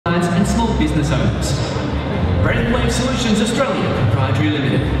business owners. Brainwave Solutions Australia Proprietary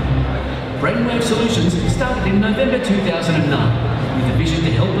Limited. Brainwave Solutions started in November 2009 with a vision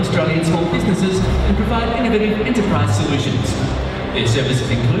to help Australian small businesses and provide innovative enterprise solutions. Their services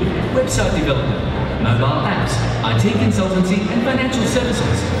include website development, mobile apps, IT consultancy and financial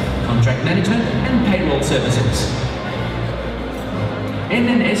services, contract management and payroll services.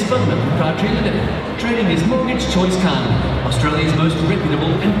 NNS Bowman Proprietary Limited, trading as Mortgage Choice Carnival, Australia's most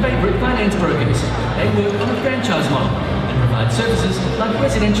reputable and favourite finance brokers. They work on a franchise model and provide services like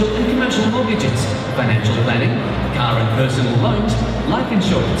residential and commercial mortgages, financial planning, car and personal loans, life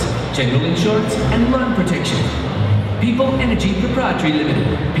insurance, general insurance and loan protection. People Energy Proprietary Limited.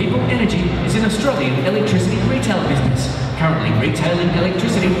 People Energy is an Australian electricity retail business, currently retailing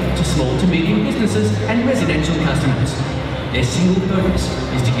electricity to small to medium businesses and residential customers. Their single focus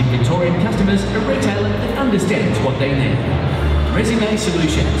is to give Victorian customers a retailer that understands what they need. Resume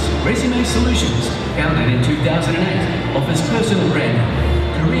Solutions. Resume Solutions, founded in 2008, offers personal branding,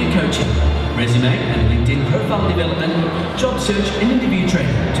 career coaching, resume and LinkedIn profile development, job search and interview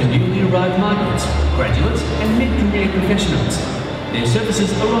training to newly arrived migrants, graduates and mid-career professionals. Their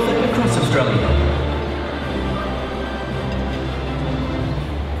services are offered across Australia.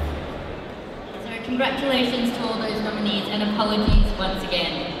 Congratulations to all those nominees and apologies once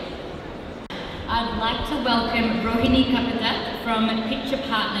again. I'd like to welcome Rohini Kapadat from Picture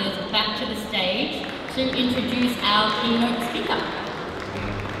Partners back to the stage to introduce our keynote speaker.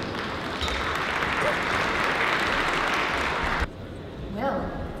 Well,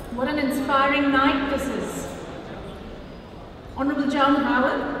 what an inspiring night this is. Honourable John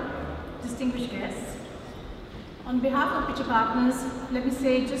Howard, distinguished guests, on behalf of Picture Partners, let me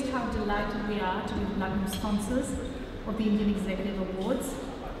say just how delighted we are to be the platinum sponsors of the Indian Executive Awards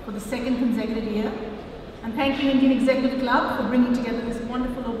for the second consecutive year. And thank you, Indian Executive Club, for bringing together this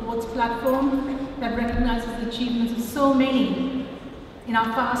wonderful awards platform that recognises the achievements of so many in our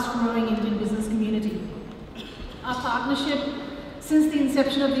fast-growing Indian business community. Our partnership since the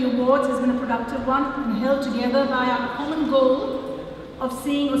inception of the awards has been a productive one and held together by our common goal of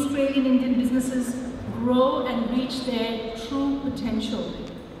seeing Australian Indian businesses grow and reach their true potential.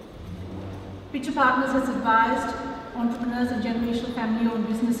 Picture Partners has advised entrepreneurs and generational family-owned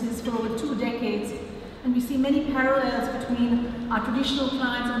businesses for over 2 decades, and we see many parallels between our traditional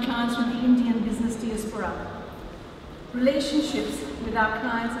clients and clients from the Indian business diaspora. Relationships with our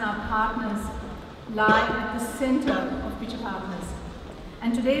clients and our partners lie at the centre of Picture Partners.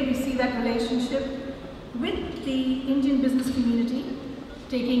 And today we see that relationship with the Indian business community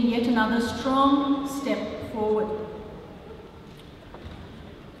taking yet another strong step forward.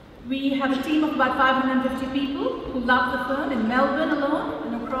 We have a team of about 550 people who love the firm in Melbourne alone,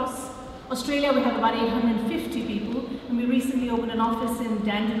 and across Australia we have about 850 people, and we recently opened an office in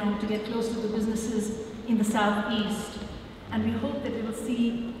Dandenong to get close to the businesses in the southeast. And we hope that we will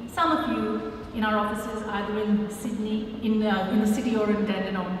see some of you in our offices either in Sydney, in the city or in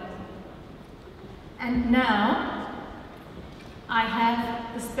Dandenong. And now, I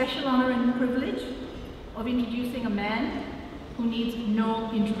have the special honour and privilege of introducing a man who needs no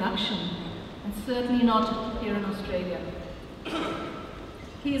introduction, and certainly not here in Australia.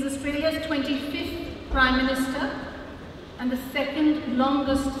 He is Australia's 25th Prime Minister and the second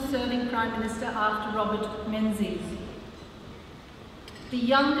longest serving Prime Minister after Robert Menzies. The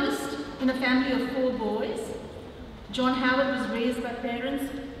youngest in a family of 4 boys, John Howard was raised by parents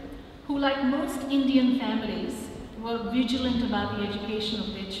who, like most Indian families, were vigilant about the education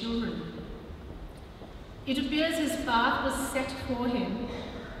of their children. It appears his path was set for him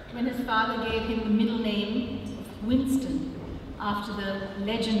when his father gave him the middle name of Winston, after the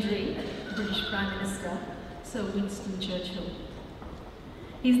legendary British Prime Minister, Sir Winston Churchill.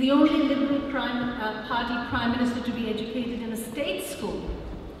 He's the only Liberal Party Prime Minister to be educated in a state school,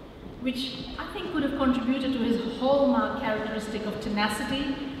 which I think would have contributed to his hallmark characteristic of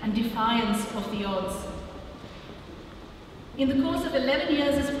tenacity and defiance of the odds. In the course of 11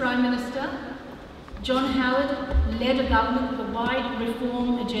 years as Prime Minister, John Howard led a government with a wide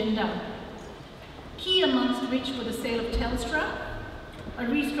reform agenda, key amongst which were the sale of Telstra, a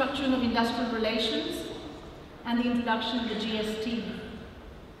restructuring of industrial relations, and the introduction of the GST.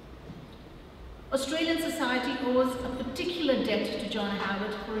 Australian society owes a particular debt to John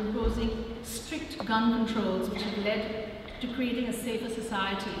Howard for imposing strict gun controls, which have led to creating a safer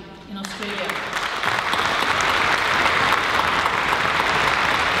society in Australia.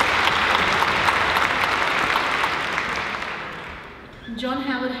 John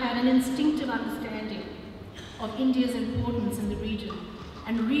Howard had an instinctive understanding of India's importance in the region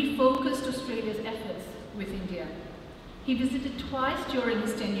and refocused Australia's efforts with India. He visited twice during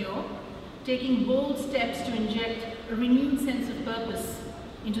his tenure taking bold steps to inject a renewed sense of purpose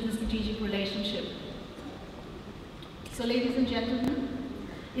into the strategic relationship. So ladies and gentlemen,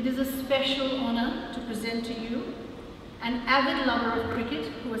 it is a special honour to present to you an avid lover of cricket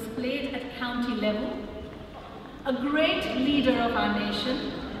who has played at county level, a great leader of our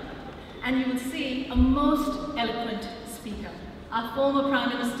nation, and you will see a most eloquent speaker, our former Prime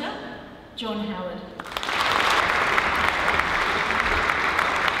Minister, John Howard.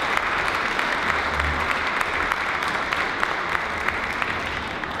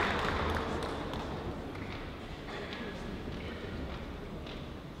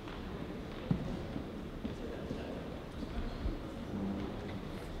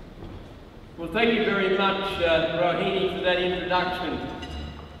 Well, thank you very much, Rohini, for that introduction.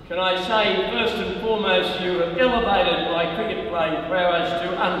 Can I say, first and foremost, you have elevated my cricket playing prowess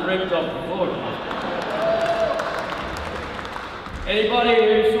to undreamt of proportions. Anybody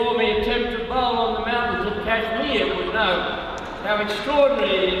who saw me attempt to bowl on the mountains of Kashmir would know how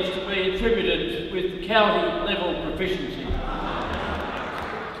extraordinary it is to be attributed with county level proficiency.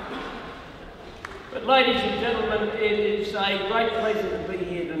 But ladies and gentlemen, it is a great pleasure to be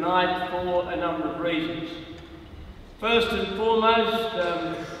here tonight for a number of reasons. First and foremost,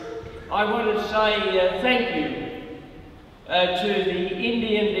 I want to say thank you to the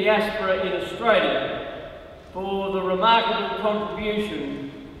Indian diaspora in Australia for the remarkable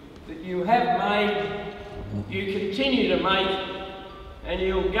contribution that you have made, you continue to make, and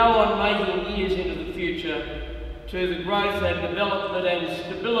you'll go on making years into the future to the growth and development and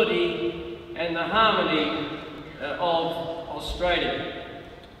stability and the harmony of Australia.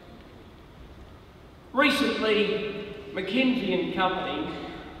 Recently, McKinsey & Company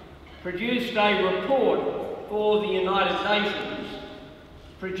produced a report for the United Nations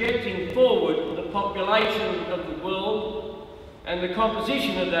projecting forward the population of the world and the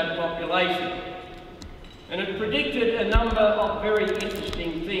composition of that population. And it predicted a number of very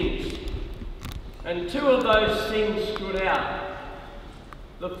interesting things. And two of those things stood out.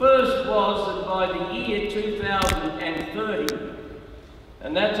 The first was that by the year 2030,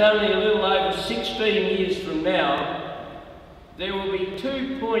 and that's only a little over 16 years from now, there will be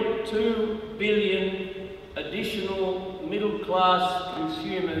 2.2 billion additional middle-class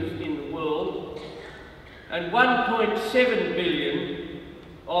consumers in the world, and 1.7 billion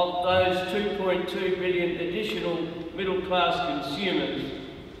of those 2.2 billion additional middle-class consumers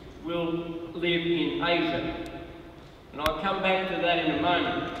will live in Asia. And I'll come back to that in a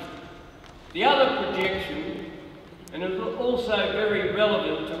moment. The other projection, and it's also very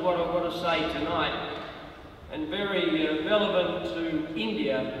relevant to what I want to say tonight, and very relevant to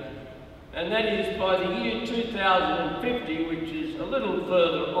India, and that is by the year 2050, which is a little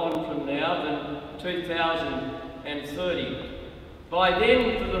further on from now than 2030. By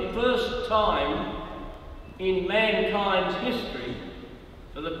then, for the first time in mankind's history,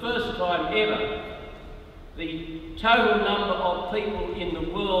 for the first time ever, the total number of people in the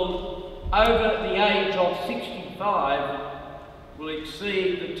world over the age of 65 will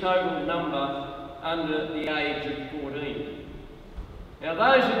exceed the total number under the age of 14. Now,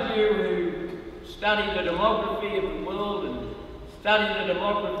 those of you who study the demography of the world and study the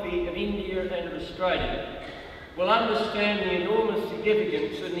demography of India and of Australia will understand the enormous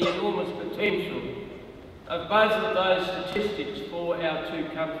significance and the enormous potential of both of those statistics for our two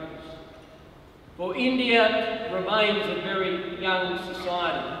countries. For India remains a very young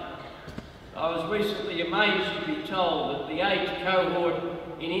society. I was recently amazed to be told that the age cohort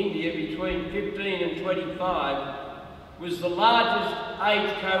in India between 15 and 25 was the largest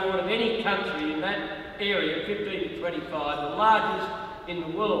age cohort of any country in that area, 15 to 25, the largest in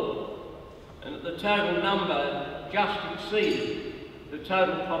the world, and that the total number just exceeded the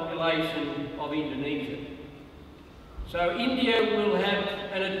total population of Indonesia. So India will have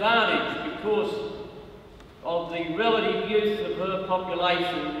an advantage because of the relative youth of her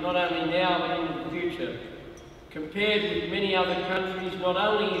population, not only now but in the future, compared with many other countries, not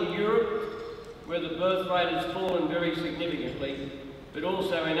only in Europe, where the birth rate has fallen very significantly, but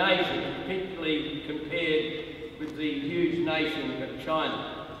also in Asia, particularly compared with the huge nation of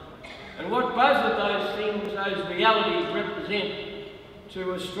China. And what both of those things, those realities represent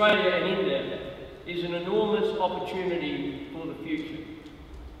to Australia and India is an enormous opportunity for the future.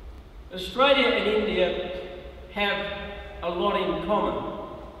 Australia and India have a lot in common.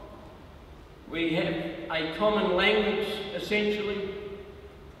 We have a common language, essentially.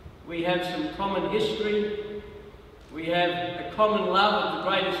 We have some common history. We have a common love of the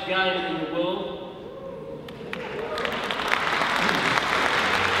greatest game in the world.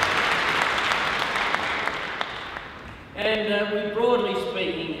 And we, broadly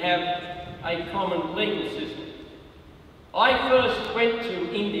speaking, have a common legal system. I first went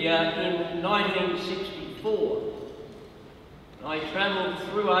to India in 1964. I travelled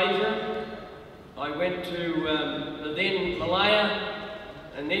through Asia. I went to then Malaya,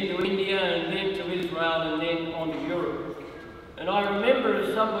 and then to India, and then to Israel, and then on to Europe. And I remember,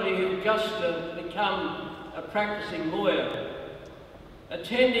 as somebody who just become a practicing lawyer,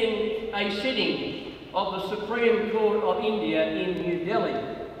 attending a sitting of the Supreme Court of India in New Delhi.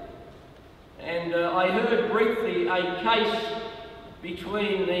 And I heard briefly a case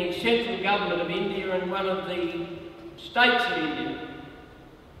between the central government of India and one of the states of India.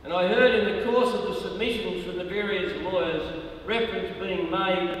 And I heard in the course of the submissions from the various lawyers reference being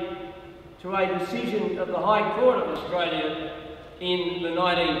made to a decision of the High Court of Australia in the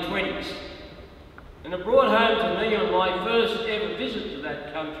 1920s. And it brought home to me on my first ever visit to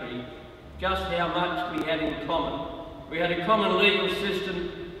that country just how much we had in common. We had a common legal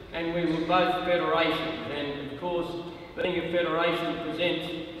system, and we were both federations. And of course, being a federation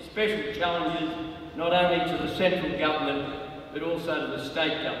presents special challenges not only to the central government but also to the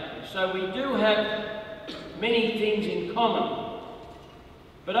state government. So we do have many things in common.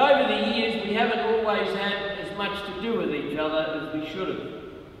 But over the years, we haven't always had as much to do with each other as we should have.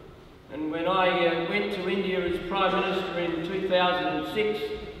 And when I went to India as Prime Minister in 2006,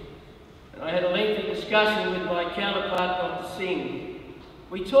 and I had a lengthy discussion with my counterpart, Dr. Singh,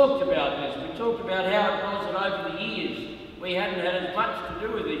 we talked about this. We talked about how it was that over the years we hadn't had as much to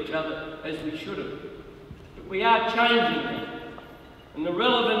do with each other as we should have. But we are changing that. And the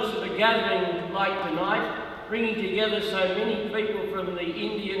relevance of a gathering like tonight, bringing together so many people from the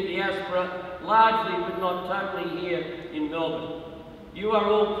Indian diaspora, largely but not totally here in Melbourne. You are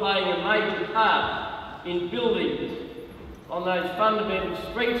all playing a major part in building on those fundamental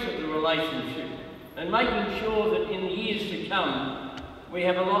strengths of the relationship and making sure that in the years to come we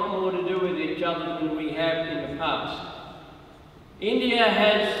have a lot more to do with each other than we have in the past. India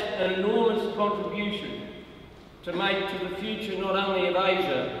has an enormous contribution to make to the future not only of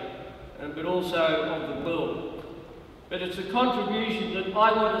Asia but also of the world. But it's a contribution that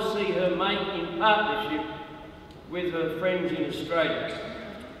I want to see her make in partnership with her friends in Australia.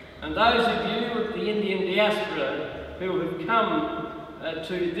 And those of you of the Indian diaspora who have come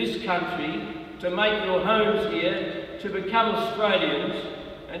to this country to make your homes here, to become Australians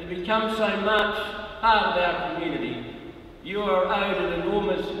and to become so much part of our community, you are owed an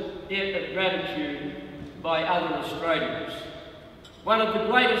enormous debt of gratitude by other Australians. One of the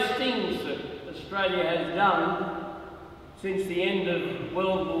greatest things that Australia has done since the end of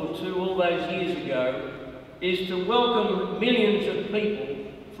World War II, all those years ago, is to welcome millions of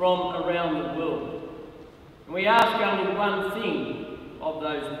people from around the world. And we ask only one thing of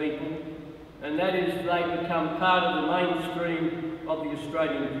those people, and that is they become part of the mainstream of the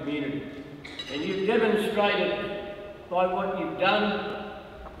Australian community. And you've demonstrated by what you've done,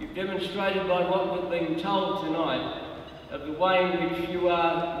 you've demonstrated by what we've been told tonight of the way in which you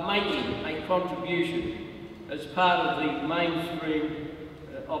are making a contribution as part of the mainstream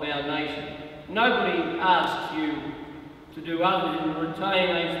of our nation. Nobody asks you to do other than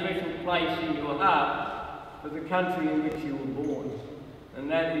retain a special place in your heart for the country in which you were born. And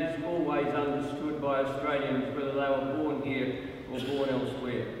that is always understood by Australians, whether they were born here or born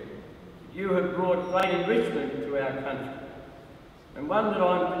elsewhere. You have brought great enrichment to our country. And one that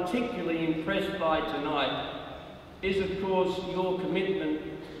I'm particularly impressed by tonight is, of course, your commitment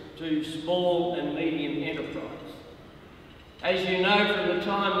to small and medium enterprise. As you know, from the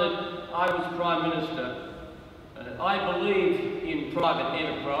time that I was Prime Minister, I believe in private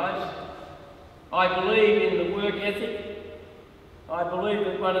enterprise. I believe in the work ethic. I believe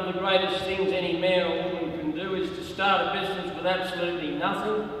that one of the greatest things any man or woman can do is to start a business with absolutely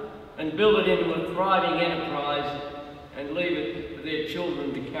nothing and build it into a thriving enterprise and leave it for their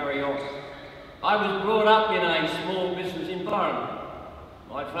children to carry on. I was brought up in a small business environment.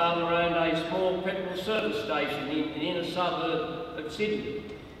 My father owned a small petrol service station in an inner suburb of Sydney.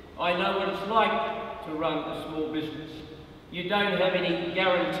 I know what it's like to run a small business. You don't have any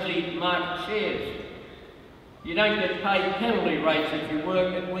guaranteed market shares. You don't get paid penalty rates if you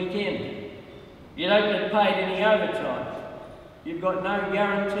work at weekend. You don't get paid any overtime. You've got no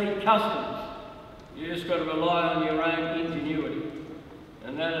guaranteed customers. You just got to rely on your own ingenuity.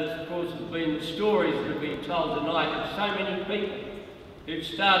 And that, of course, has been the stories that have been told tonight of so many people who've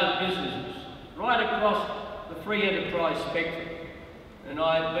started businesses right across the free enterprise spectrum. And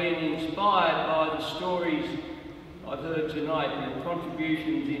I've been inspired by the stories I've heard tonight, your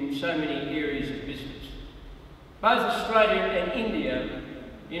contributions in so many areas of business. Both Australia and India,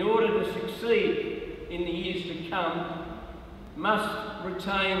 in order to succeed in the years to come, must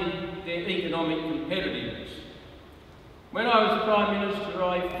retain their economic competitiveness. When I was Prime Minister,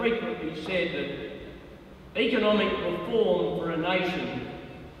 I frequently said that economic reform for a nation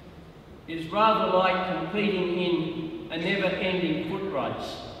is rather like competing in a never-ending foot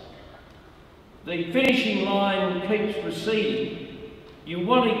race. The finishing line keeps receding. You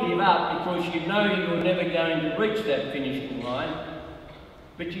want to give up because you know you're never going to reach that finishing line,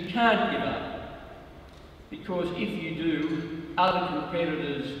 but you can't give up, because if you do, other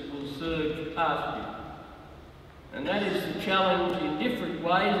competitors will surge past you. And that is the challenge in different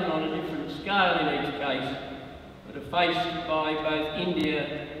ways and on a different scale in each case that are faced by both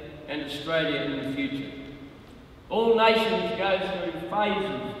India and Australia in the future. All nations go through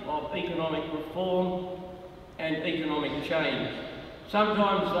phases of economic reform and economic change.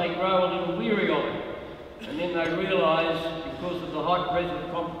 Sometimes they grow a little weary of it, and then they realise, because of the high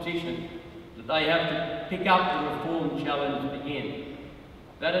present competition, that they have to pick up the reform challenge again.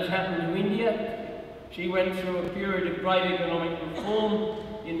 That has happened to India. She went through a period of great economic reform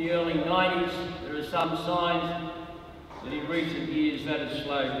in the early 90s. There are some signs that in recent years that has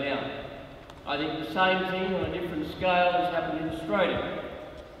slowed down. I think the same thing on a different scale has happened in Australia.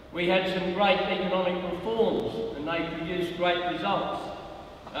 We had some great economic reforms and they produced great results.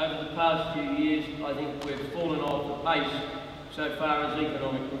 Over the past few years, I think we've fallen off the pace so far as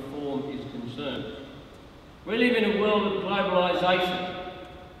economic reform is concerned. We live in a world of globalisation.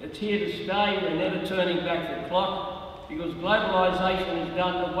 It's here to stay. We're never turning back the clock, because globalisation has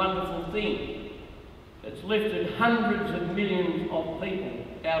done a wonderful thing. It's lifted hundreds of millions of people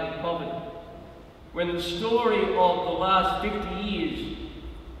out of poverty. When the story of the last 50 years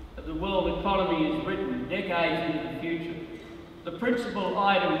of the world economy is written decades into the future, the principal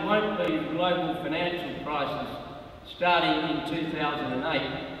item won't be the global financial crisis starting in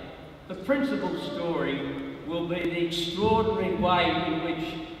 2008. The principal story will be the extraordinary way in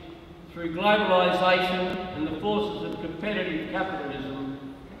which, through globalisation and the forces of competitive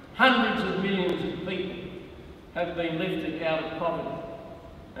capitalism, hundreds of millions of people have been lifted out of poverty.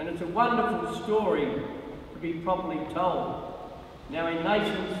 And it's a wonderful story to be properly told. Now, in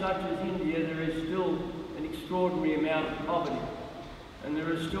nations such as India, there is still an extraordinary amount of poverty. And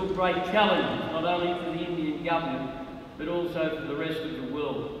there are still great challenges, not only for the Indian government, but also for the rest of the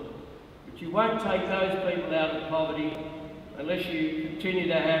world. But you won't take those people out of poverty unless you continue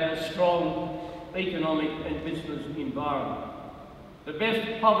to have a strong economic and business environment. The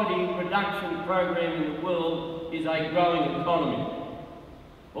best poverty reduction program in the world is a growing economy.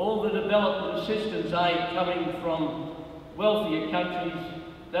 All the development assistance aid coming from wealthier countries,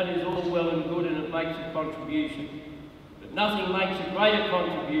 that is all well and good, and it makes a contribution. But nothing makes a greater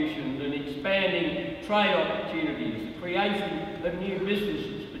contribution than expanding trade opportunities, the creation of new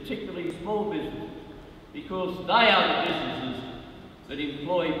businesses, particularly small businesses, because they are the businesses that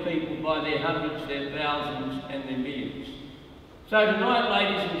employ people by their hundreds, their thousands and their millions. So tonight,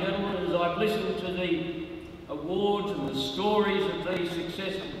 ladies and gentlemen, as I've listened to the awards and the stories of these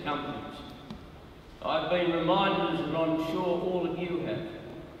successful companies, I've been reminded, and I'm sure all of you have,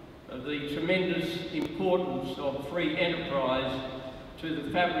 of the tremendous importance of free enterprise to the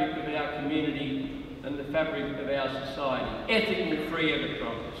fabric of our community and the fabric of our society. Ethically free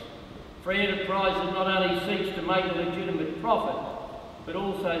enterprise. Free enterprise that not only seeks to make a legitimate profit, but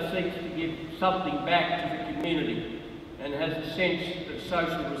also seeks to give something back to the community and has a sense of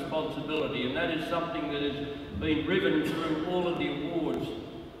social responsibility. And that is something that has been driven through all of the awards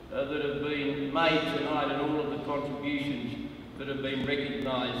that have been made tonight and all of the contributions that have been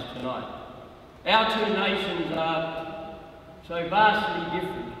recognised tonight. Our two nations are so vastly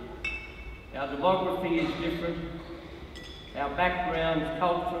different. Our demography is different. Our backgrounds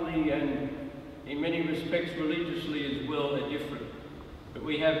culturally and in many respects religiously as well are different. But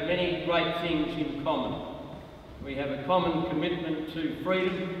we have many great things in common. We have a common commitment to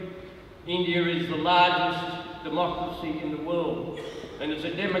freedom. India is the largest democracy in the world, and it's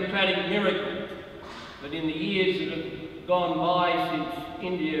a democratic miracle that in the years that have gone by since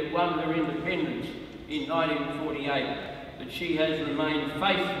India won her independence in 1948, that she has remained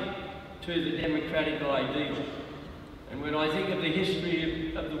faithful to the democratic ideal. And when I think of the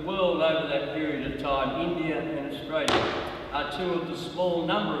history of the world over that period of time, India and Australia are two of the small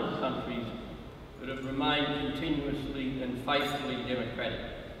number of countries that have remained continuously and faithfully democratic.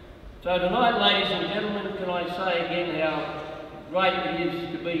 So tonight, ladies and gentlemen, can I say again how great it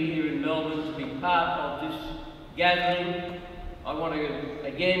is to be here in Melbourne, to be part of this gathering. I want to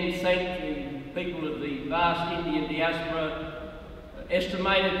again thank the people of the vast Indian diaspora,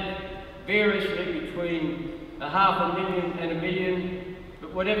 estimated variously between 500,000 and 1 million,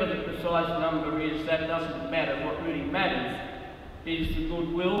 but whatever the precise number is, that doesn't matter. What really matters is the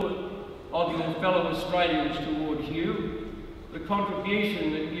goodwill of your fellow Australians towards you, the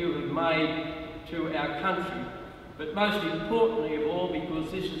contribution that you have made to our country, but most importantly of all,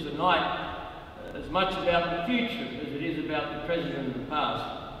 because this is a night as much about the future as it is about the present and the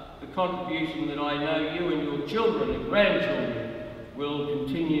past, the contribution that I know you and your children and grandchildren will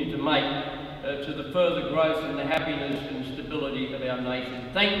continue to make to the further growth and the happiness and stability of our nation.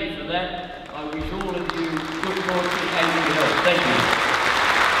 Thank you for that. I wish all of you good fortune and good health. Thank you.